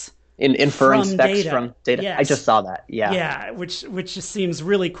specs. Inferring specs data. from data. Yes. I just saw that. Yeah. Yeah, which just seems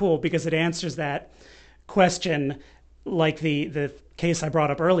really cool because it answers that question, like the case I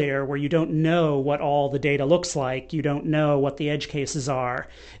brought up earlier, where you don't know what all the data looks like, you don't know what the edge cases are.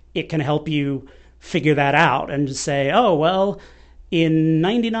 It can help you figure that out and just say, oh, well, in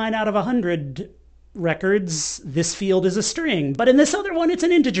 99 out of 100 records, this field is a string, but in this other one, it's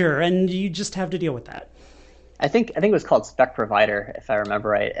an integer, and you just have to deal with that. I think it was called Spec Provider, if I remember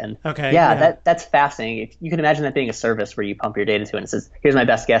right. And yeah. That's fascinating. You can imagine that being a service where you pump your data to and it says, here's my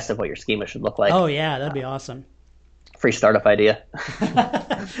best guess of what your schema should look like. Oh yeah, that'd be awesome. Free startup idea.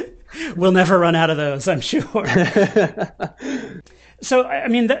 We'll never run out of those, I'm sure. So, I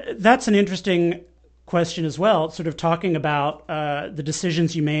mean, that's an interesting question as well, sort of talking about the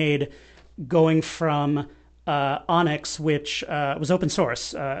decisions you made going from Onyx, which was open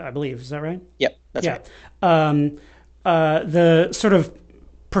source, I believe. Is that right? Yep, that's right. The sort of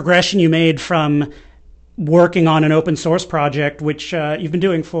progression you made from working on an open source project, which you've been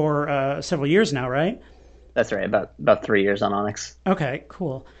doing for several years now, right? That's right, about 3 years on Onyx. Okay,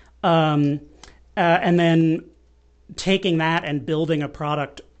 cool. And then taking that and building a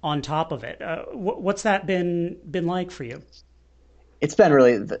product on top of it. What's that been like for you? It's been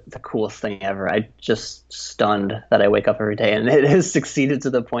really the coolest thing ever. I'm just stunned that I wake up every day and it has succeeded to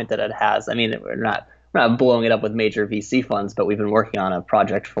the point that it has. I mean, we're not blowing it up with major VC funds, but we've been working on a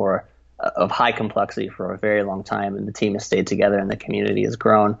project of high complexity for a very long time, and the team has stayed together and the community has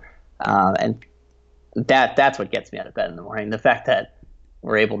grown. And that's what gets me out of bed in the morning. The fact that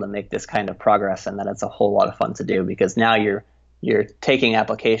we're able to make this kind of progress and that it's a whole lot of fun to do, because now you're taking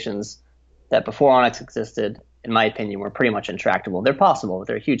applications that before Onyx existed, in my opinion, were pretty much intractable. They're possible, but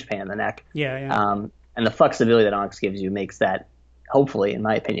they're a huge pain in the neck. Yeah. And the flexibility that Onyx gives you makes that, hopefully, in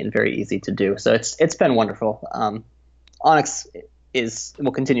my opinion, very easy to do. So it's been wonderful. Onyx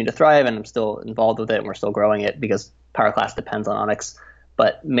will continue to thrive, and I'm still involved with it, and we're still growing it because Pyroclast depends on Onyx.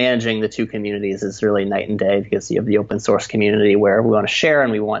 But managing the two communities is really night and day, because you have the open source community where we want to share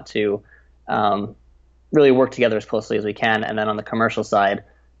and we want to really work together as closely as we can. And then on the commercial side,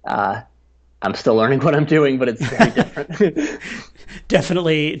 I'm still learning what I'm doing, but it's very different.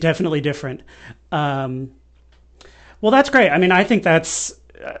 Definitely different. Well, that's great. I mean, I think that's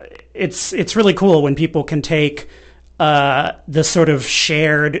it's really cool when people can take the sort of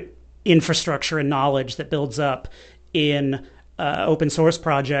shared infrastructure and knowledge that builds up in open source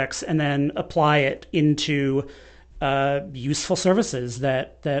projects and then apply it into useful services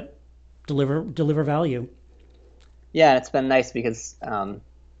that deliver value. Yeah, it's been nice because I'm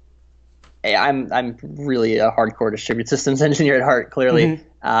really a hardcore distributed systems engineer at heart, clearly.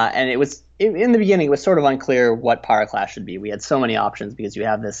 Mm-hmm. And it was in the beginning, it was sort of unclear what Pyroclast should be. We had so many options because you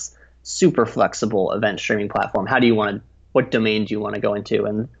have this super flexible event streaming platform. What domain do you want to go into?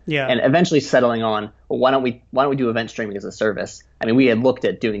 And eventually settling on, well, why don't we do event streaming as a service? I mean, we had looked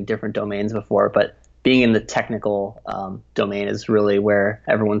at doing different domains before, but being in the technical domain is really where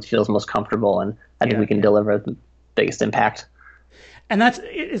everyone feels most comfortable. And I think we can deliver the biggest impact. And that's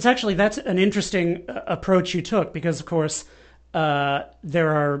an interesting approach you took, because of course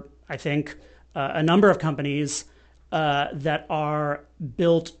there are, I think, a number of companies that are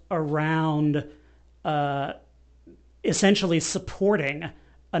built around essentially supporting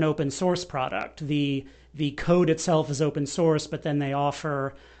an open source product. The code itself is open source, but then they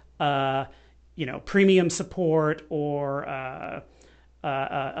offer premium support or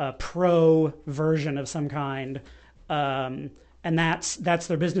a pro version of some kind. And that's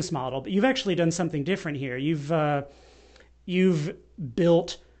their business model. But you've actually done something different here. You've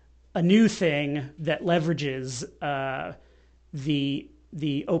built a new thing that leverages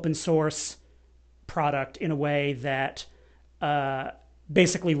the open source product in a way that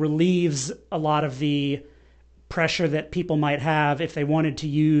basically relieves a lot of the pressure that people might have if they wanted to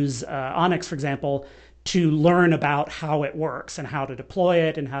use Onyx, for example, to learn about how it works and how to deploy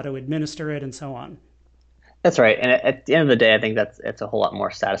it and how to administer it and so on. That's right. And at the end of the day, I think it's a whole lot more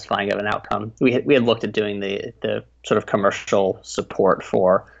satisfying of an outcome. We had looked at doing the sort of commercial support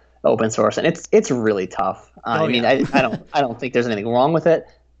for open source, and it's really tough. I mean, I don't think there's anything wrong with it,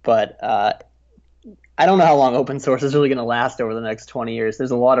 but I don't know how long open source is really going to last over the next 20 years.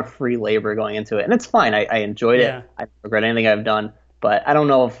 There's a lot of free labor going into it, and it's fine. I enjoyed it. I don't regret anything I've done, but I don't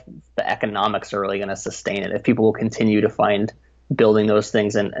know if the economics are really going to sustain it, if people will continue to find building those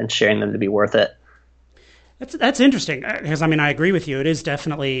things and sharing them to be worth it. That's interesting, because I mean, I agree with you. It is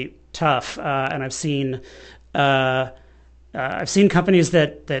definitely tough, and I've seen companies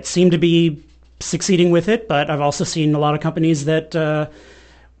that seem to be succeeding with it, but I've also seen a lot of companies that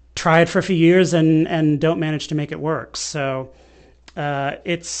try it for a few years and don't manage to make it work. So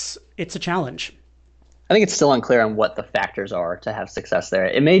it's a challenge. I think it's still unclear on what the factors are to have success there.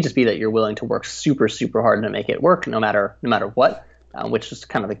 It may just be that you're willing to work super, super hard to make it work, no matter what, which is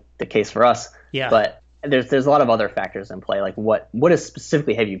kind of the case for us. Yeah. But there's a lot of other factors in play, like what is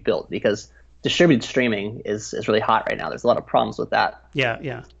specifically have you built? Because distributed streaming is really hot right now. There's a lot of problems with that.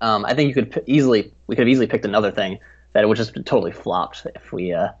 Yeah. I think we could have easily picked another thing that would just totally flopped if we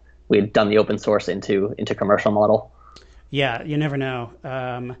had done the open source into commercial model. Yeah, you never know.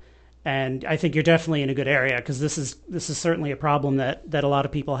 And I think you're definitely in a good area, because this is certainly a problem that a lot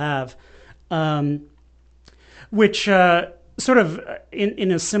of people have, which sort of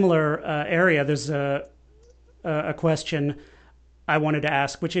in a similar area. There's a question I wanted to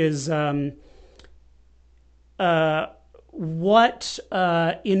ask, which is what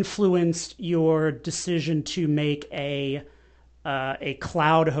influenced your decision to make a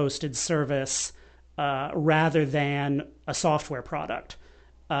cloud-hosted service rather than a software product?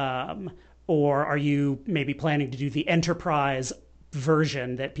 Or are you maybe planning to do the enterprise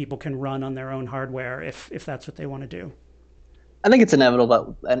version that people can run on their own hardware if that's what they want to do? I think it's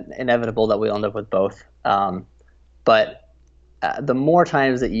inevitable that we'll end up with both. But the more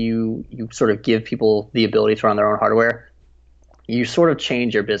times that you sort of give people the ability to run their own hardware, you sort of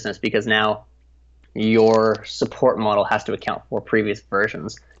change your business, because now your support model has to account for previous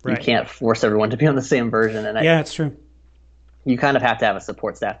versions. Right. You can't force everyone to be on the same version. And that's true. You kind of have to have a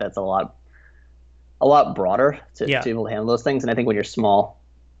support staff that's a lot broader to be able to handle those things. And I think when you're small,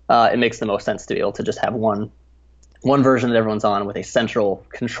 it makes the most sense to be able to just have one version that everyone's on with a central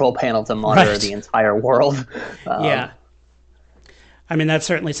control panel to monitor the entire world. I mean, that's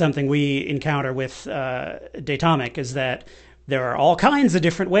certainly something we encounter with Datomic, is that there are all kinds of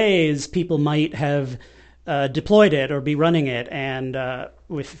different ways people might have deployed it or be running it. And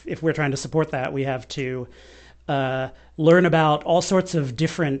if we're trying to support that, we have to learn about all sorts of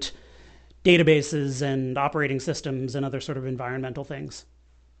different databases and operating systems and other sort of environmental things.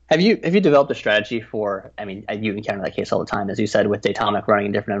 Have you developed a strategy for, I mean, you encounter that case all the time, as you said, with Datomic running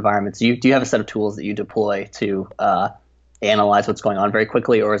in different environments. Do you have a set of tools that you deploy to analyze what's going on very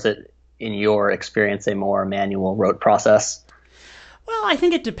quickly, or is it, in your experience, a more manual rote process? Well, I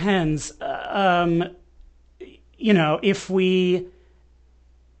think it depends. If we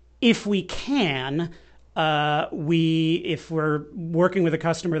can, if we're working with a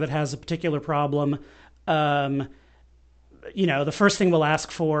customer that has a particular problem, the first thing we'll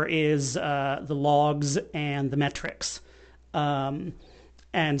ask for is the logs and the metrics.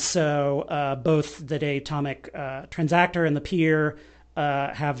 And so both the Datomic Transactor and the Peer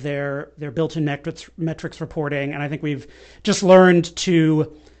have their built-in metrics reporting, and I think we've just learned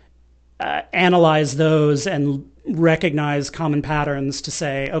to analyze those and recognize common patterns to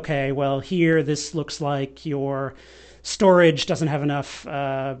say, okay, well, here this looks like your storage doesn't have enough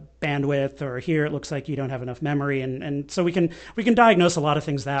bandwidth, or here it looks like you don't have enough memory, and so we can diagnose a lot of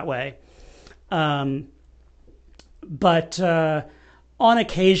things that way. But On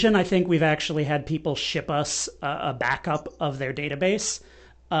occasion, I think we've actually had people ship us a backup of their database.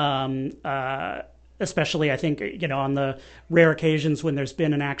 Especially, I think, on the rare occasions when there's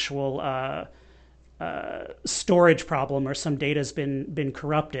been an actual storage problem or some data's been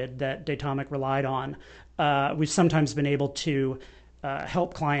corrupted that Datomic relied on. We've sometimes been able to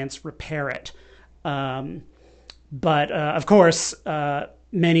help clients repair it. But of course,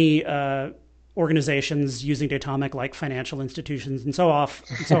 many organizations using Datomic, like financial institutions and so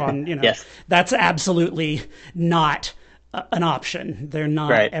on, Yes. That's absolutely not an option. They're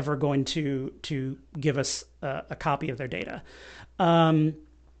not ever going to give us a copy of their data.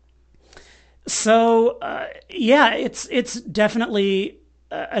 It's definitely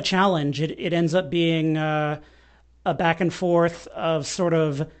a challenge. It ends up being a back and forth of sort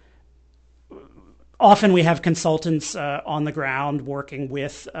of. Often we have consultants on the ground working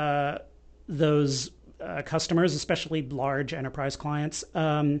with those customers, especially large enterprise clients,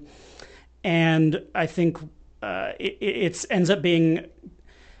 and I think it ends up being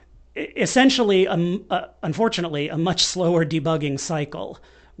essentially, unfortunately, a much slower debugging cycle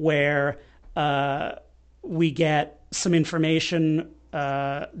where we get some information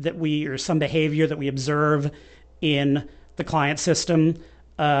or some behavior that we observe in the client system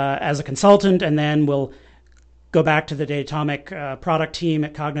as a consultant, and then we'll go back to the Datomic product team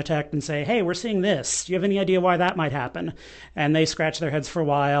at Cognitect and say, hey, we're seeing this. Do you have any idea why that might happen? And they scratch their heads for a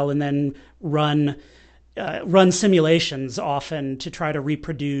while and then run simulations often to try to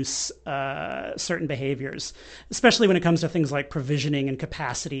reproduce certain behaviors, especially when it comes to things like provisioning and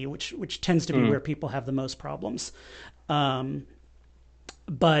capacity, which tends to be where people have the most problems. But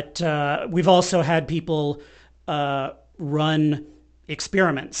we've also had people run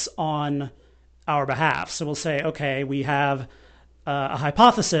experiments on our behalf. So we'll say, okay, we have a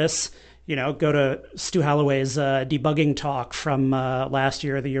hypothesis. Go to Stu Halloway's debugging talk from last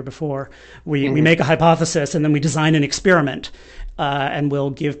year or the year before. We make a hypothesis and then we design an experiment, and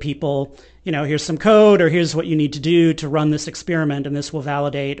we'll give people, here's some code, or here's what you need to do to run this experiment, and this will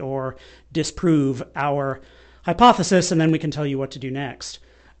validate or disprove our hypothesis, and then we can tell you what to do next.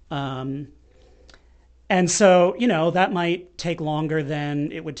 And so, that might take longer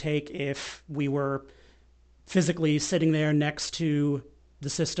than it would take if we were physically sitting there next to the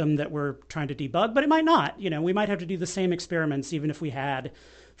system that we're trying to debug, but it might not. We might have to do the same experiments even if we had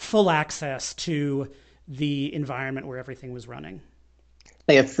full access to the environment where everything was running. I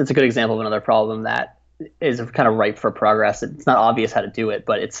think it's a good example of another problem that is kind of ripe for progress. It's not obvious how to do it,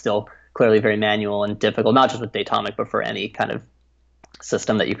 but it's still clearly very manual and difficult, not just with Datomic, but for any kind of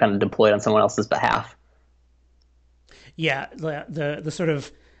system that you kind of deployed on someone else's behalf. Yeah, the sort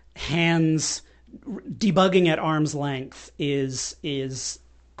of hands debugging at arm's length is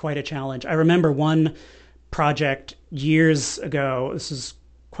quite a challenge. I remember one project years ago. This is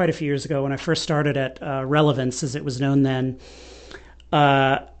quite a few years ago when I first started at Relevance, as it was known then.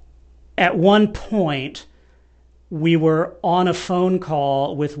 At one point, we were on a phone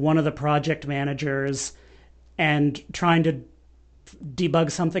call with one of the project managers and trying to debug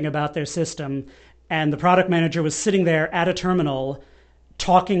something about their system. And the product manager was sitting there at a terminal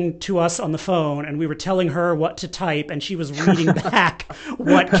talking to us on the phone, and we were telling her what to type, and she was reading back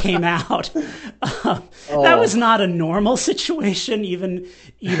what came out. That was not a normal situation even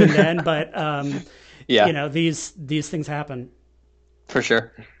then, but these things happen. For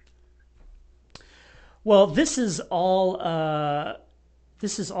sure. Well, this is all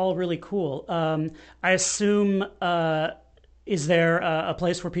really cool. I assume. Is there a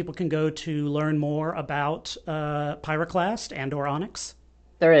place where people can go to learn more about Pyroclast and or Onyx?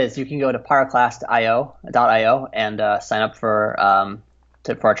 There is. You can go to pyroclast.io and sign up for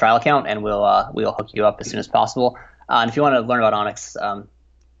our trial account, and we'll hook you up as soon as possible. And if you want to learn about Onyx,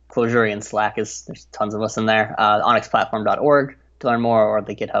 Clojure and Slack there's tons of us in there. onyxplatform.org to learn more, or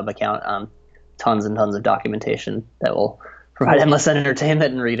the GitHub account. Tons and tons of documentation that will provide endless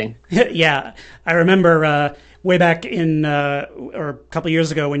entertainment and reading. Yeah, I remember way back in or a couple of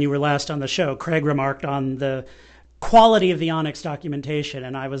years ago when you were last on the show, Craig remarked on the quality of the Onyx documentation,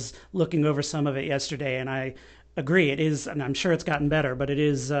 and I was looking over some of it yesterday, and I agree, it is, and I'm sure it's gotten better, but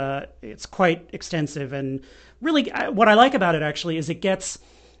it's quite extensive. And really, what I like about it actually is it gets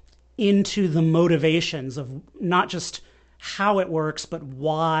into the motivations of not just how it works, but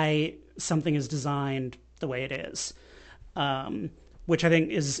why something is designed the way it is. Which I think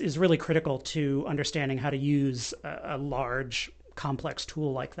is really critical to understanding how to use a large, complex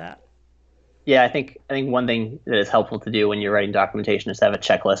tool like that. Yeah, I think one thing that is helpful to do when you're writing documentation is to have a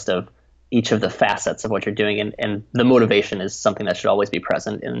checklist of each of the facets of what you're doing, and the motivation is something that should always be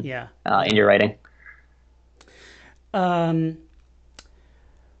present in your writing.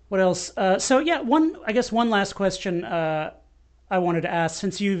 What else? So yeah, I guess one last question I wanted to ask,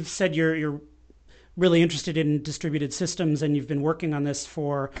 since you've said you're really interested in distributed systems and you've been working on this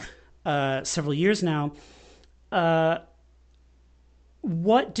for several years now.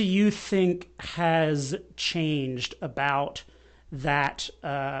 What do you think has changed about that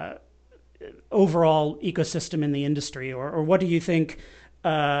overall ecosystem in the industry, or what do you think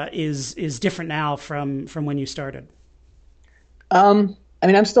is different now from when you started? I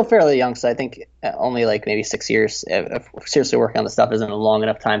mean, I'm still fairly young, so I think only like maybe 6 years of seriously working on the stuff isn't a long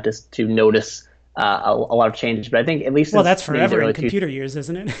enough time to notice a lot of change. But I think at least that's forever in computer years,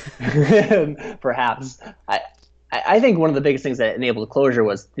 isn't it? Perhaps. I think one of the biggest things that enabled Clojure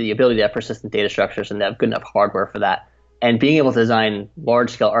was the ability to have persistent data structures and to have good enough hardware for that. And being able to design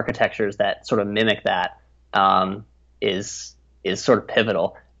large-scale architectures that sort of mimic that is sort of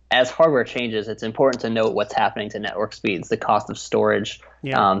pivotal. As hardware changes, it's important to note what's happening to network speeds, the cost of storage,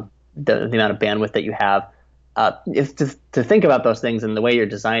 the amount of bandwidth that you have. To think about those things in the way you're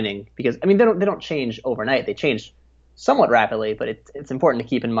designing, because I mean they don't change overnight. They change somewhat rapidly, but it's important to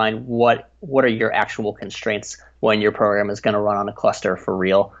keep in mind what are your actual constraints when your program is going to run on a cluster for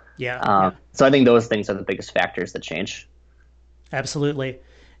real. So I think those things are the biggest factors that change. Absolutely.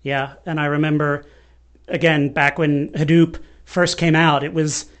 Yeah. And I remember, again, back when Hadoop first came out, it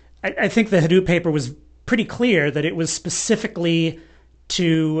was, I think the Hadoop paper was pretty clear that it was specifically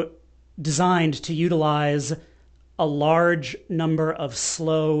designed to utilize a large number of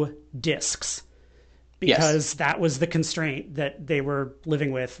slow disks, because that was the constraint that they were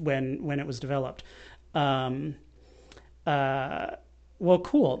living with when it was developed. Well,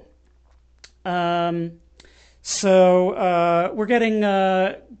 cool. So we're getting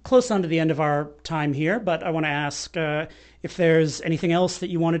close on to the end of our time here, but I want to ask if there's anything else that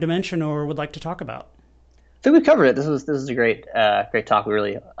you wanted to mention or would like to talk about. I think we covered it. This is a great talk. We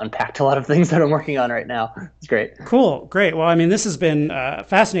really unpacked a lot of things that I'm working on right now. It's great. Cool. Great. Well, I mean, this has been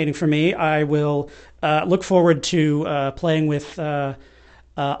fascinating for me. I will look forward to playing with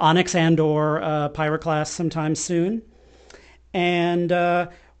Onyx and or Pyroclast sometime soon. And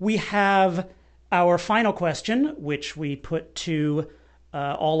we have our final question, which we put to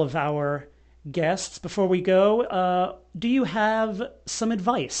all of our guests before we go. Do you have some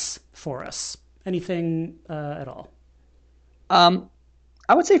advice for us? Anything at all? I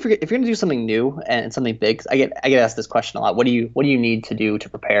would say if you're going to do something new and something big, I get asked this question a lot. What do you need to do to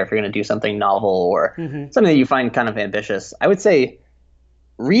prepare if you're going to do something novel or something that you find kind of ambitious? I would say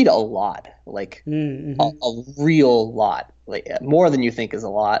read a lot, like a real lot, like more than you think is a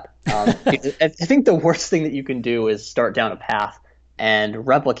lot. I think the worst thing that you can do is start down a path and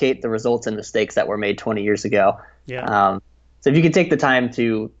replicate the results and mistakes that were made 20 years ago. So if you can take the time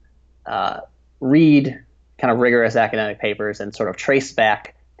to read kind of rigorous academic papers and sort of trace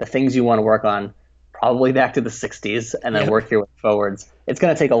back the things you want to work on, probably back to the 60s, and then work your way forwards. It's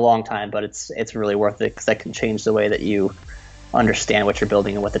going to take a long time, but it's really worth it because that can change the way that you understand what you're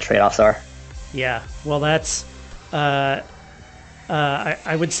building and what the trade-offs are. Yeah, well, that's I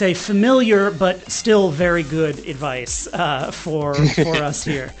would say familiar, but still very good advice for us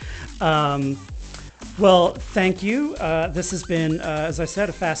here. Well, thank you. This has been, as I said,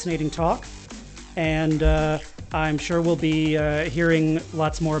 a fascinating talk. And I'm sure we'll be hearing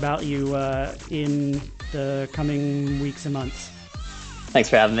lots more about you in the coming weeks and months. Thanks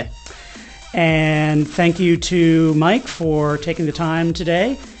for having me. And thank you to Mike for taking the time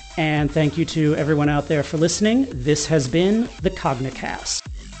today. And thank you to everyone out there for listening. This has been the CogniCast.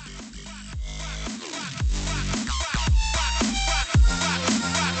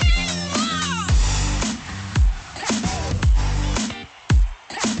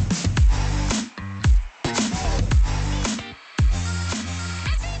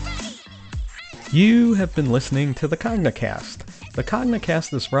 You have been listening to the CogniCast. The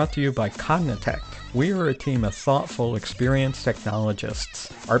CogniCast is brought to you by Cognitect. We are a team of thoughtful, experienced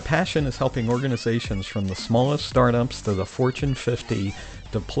technologists. Our passion is helping organizations from the smallest startups to the Fortune 50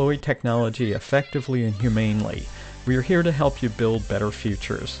 deploy technology effectively and humanely. We are here to help you build better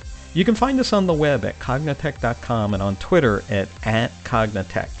futures. You can find us on the web at cognitect.com and on Twitter at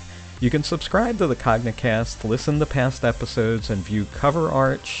 @Cognitect. You can subscribe to the CogniCast, listen to past episodes, and view cover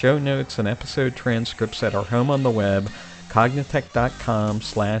art, show notes, and episode transcripts at our home on the web,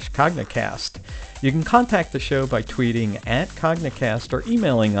 cognitect.com/Cognicast. You can contact the show by tweeting @Cognicast or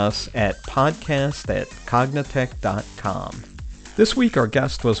emailing us at podcast@cognitect.com. This week our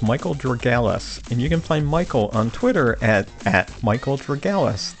guest was Michael Dragalis, and you can find Michael on Twitter at Michael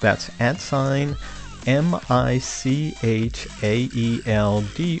Dragalis. That's @MichaelDrogalis.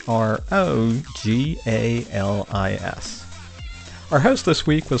 Our host this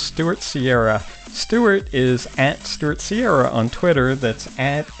week was Stuart Sierra. Stuart is at Stuart Sierra on Twitter. That's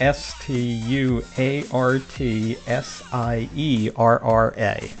at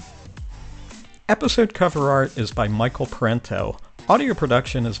STUARTSIERRA. Episode cover art is by Michael Parento. Audio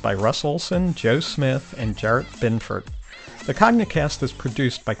production is by Russ Olson, Joe Smith, and Jarrett Binford. The Cognicast is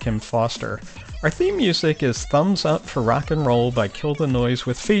produced by Kim Foster. Our theme music is Thumbs Up for Rock and Roll by Kill the Noise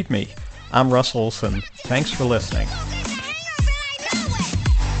with Feed Me. I'm Russ Olson. Thanks for listening.